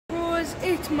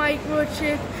it's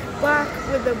Microchip back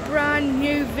with a brand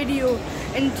new video,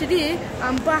 and today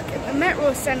I'm back at the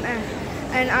Metro Centre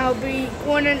and I'll be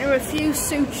going into a few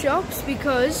suit shops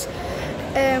because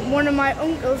one of my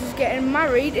uncles is getting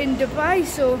married in Dubai,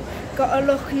 so gotta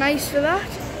look nice for that.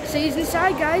 See you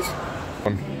inside, guys.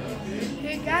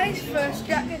 Here guys, first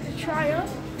jacket to try on.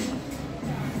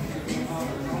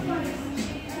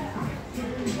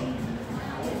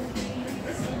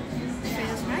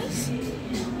 Feels nice.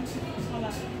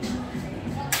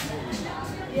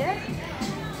 Yeah,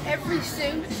 every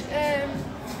suit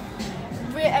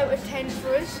rate out of 10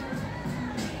 for us.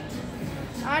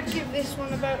 I'd give this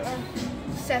one about a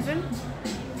 7.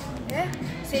 Yeah,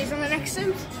 see you on the next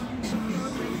suit.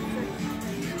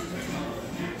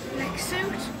 Next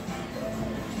suit.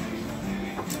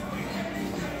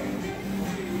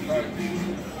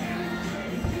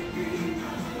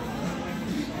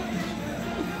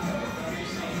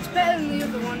 It's better than the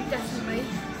other one, definitely.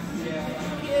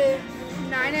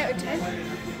 9 out of 10.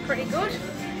 Pretty good.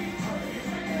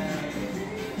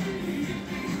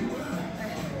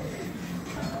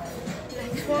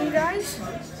 Next one, guys.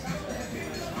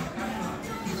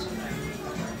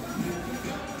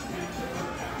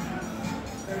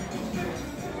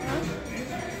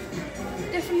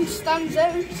 Definitely stands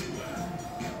out.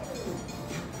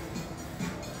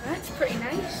 That's pretty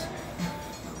nice.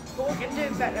 But we can do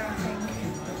better, I think.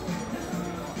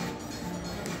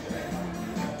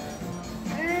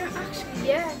 Actually,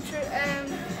 yeah, true.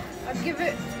 I'd give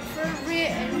it for a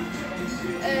rating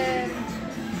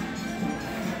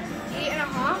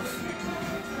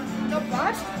 8.5. Not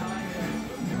bad.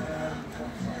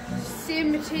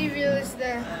 Same material as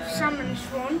the salmonish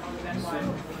one.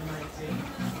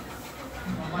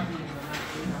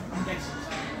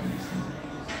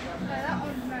 That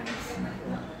one's nice.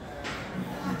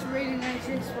 That's really nice,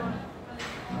 this one.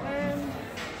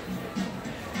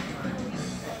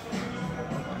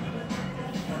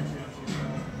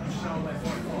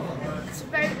 It's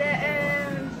about the, I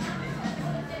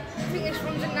think this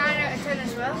one's a 9 out of 10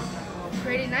 as well.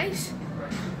 Really nice.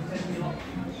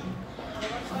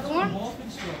 Go on.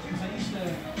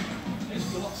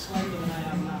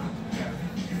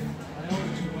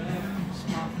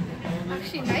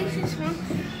 Actually nice, this one.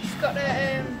 It's got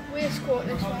a waistcoat,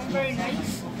 this one, very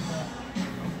nice.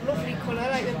 Lovely colour,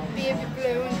 like the baby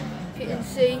blue, and you can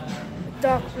see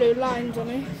dark blue lines on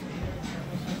it.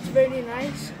 It's really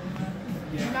nice.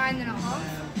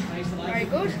 9.5. Very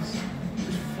good.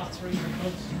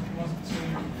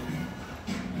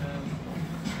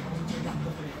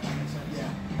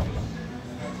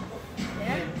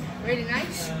 Yeah, really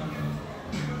nice.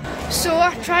 So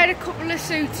I tried a couple of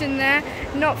suits in there,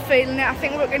 not feeling it. I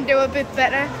think we can do a bit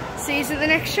better. See you at the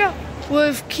next shop.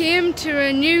 We've came to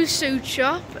a new suit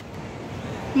shop,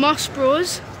 Moss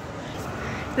Bros.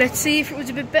 Let's see if it was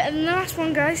a bit better than the last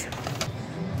one, guys.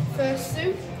 First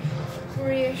suit,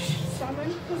 greyish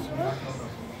salmon as well.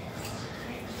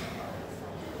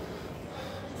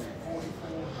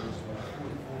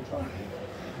 Oh,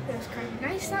 that's kind of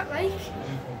nice, that like.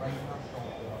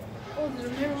 Oh,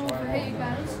 there's a mirror over here, you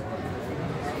guys.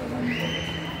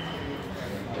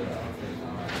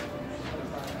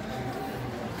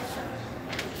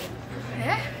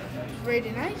 Yeah,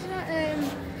 really nice.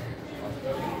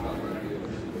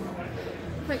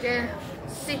 Like a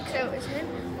 6 out of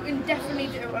 10. We can definitely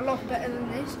do a lot better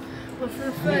than this. But for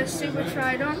the first suit we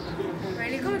tried on,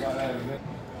 really good.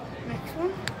 Next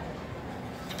one.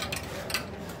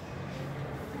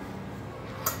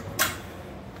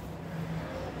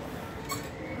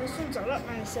 This one's a lot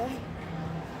nicer.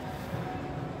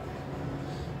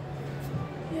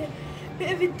 Yeah,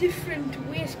 bit of a different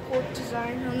waistcoat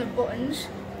design on the buttons.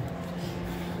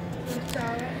 It's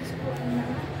alright, it's button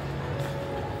now.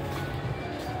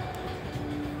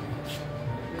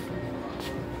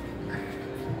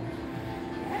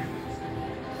 Yeah,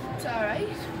 it's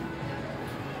alright.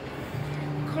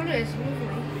 Colour is lovely.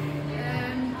 I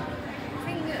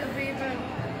think it'll be about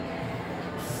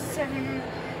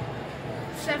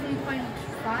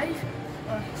 7.5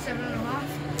 or 7.5.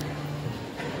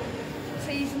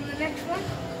 See you in the next one.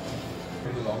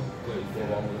 Pretty long, go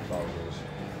along with the trousers.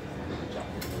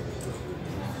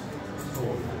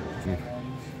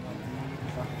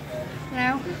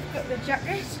 Now, got the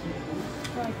jacket.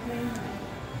 Right,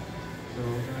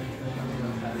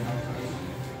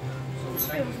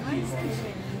 feels nice.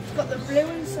 It's got the blue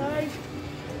inside,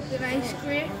 the nice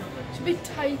grey. It's a bit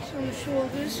tight on the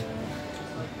shoulders.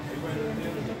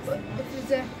 But if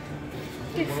there's a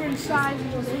different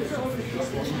sizes on it.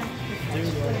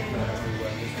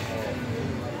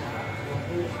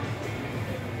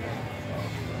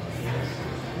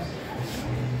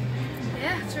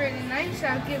 That's really nice.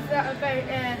 I'll give that about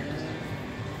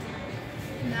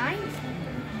 9.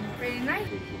 Really nice.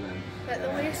 But the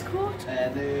waistcoat.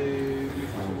 The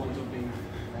ones will be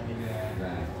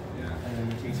there, and then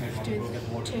the t-shirt one will get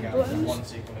water together, and one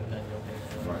sequel, and then you'll pay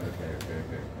for it. Right,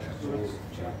 okay.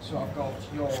 So I've got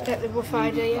your Get the rough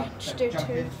idea. black Just do 2.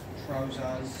 jacket,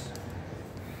 trousers,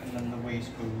 and then the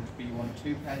waistcoat. But you want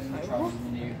 2 pairs of the trousers and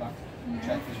the new black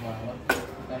check as well.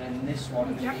 Then in this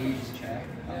one, it's the easy check.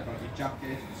 I've got your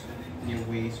jacket, your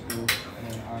waistcoat,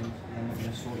 and then we're going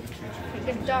to sort your t-shirt. You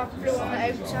can dark blue on the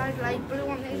outside, light blue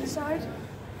on the inside.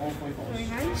 All 4 bottles. Very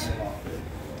nice.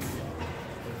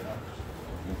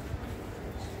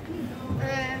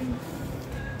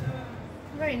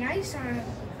 Very nice.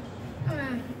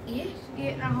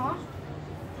 8.5.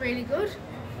 Really good.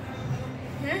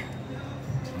 Yeah.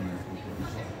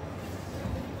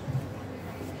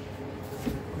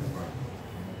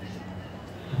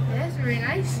 Yeah, it's very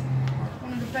nice.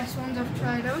 One of the best ones I've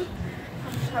tried on.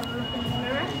 I'll just have a look in the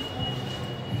mirror.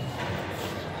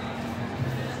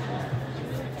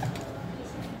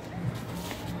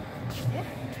 Yeah,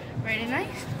 really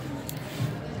nice.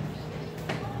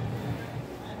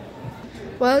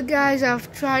 Well guys,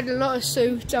 I've tried a lot of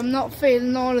suits. I'm not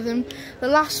feeling all of them. The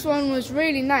last one was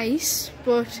really nice,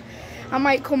 but I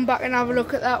might come back and have a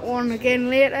look at that one again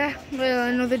later, well,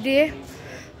 another day.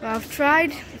 But I've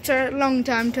tried. It's a long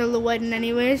time till the wedding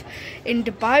anyways. In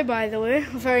Dubai, by the way.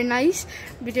 Very nice.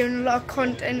 I'll be doing a lot of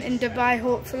content in Dubai,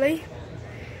 hopefully.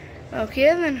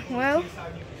 Okay then, well,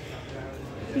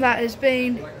 that has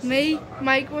been me,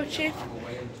 Microchip.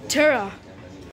 Ta-ra.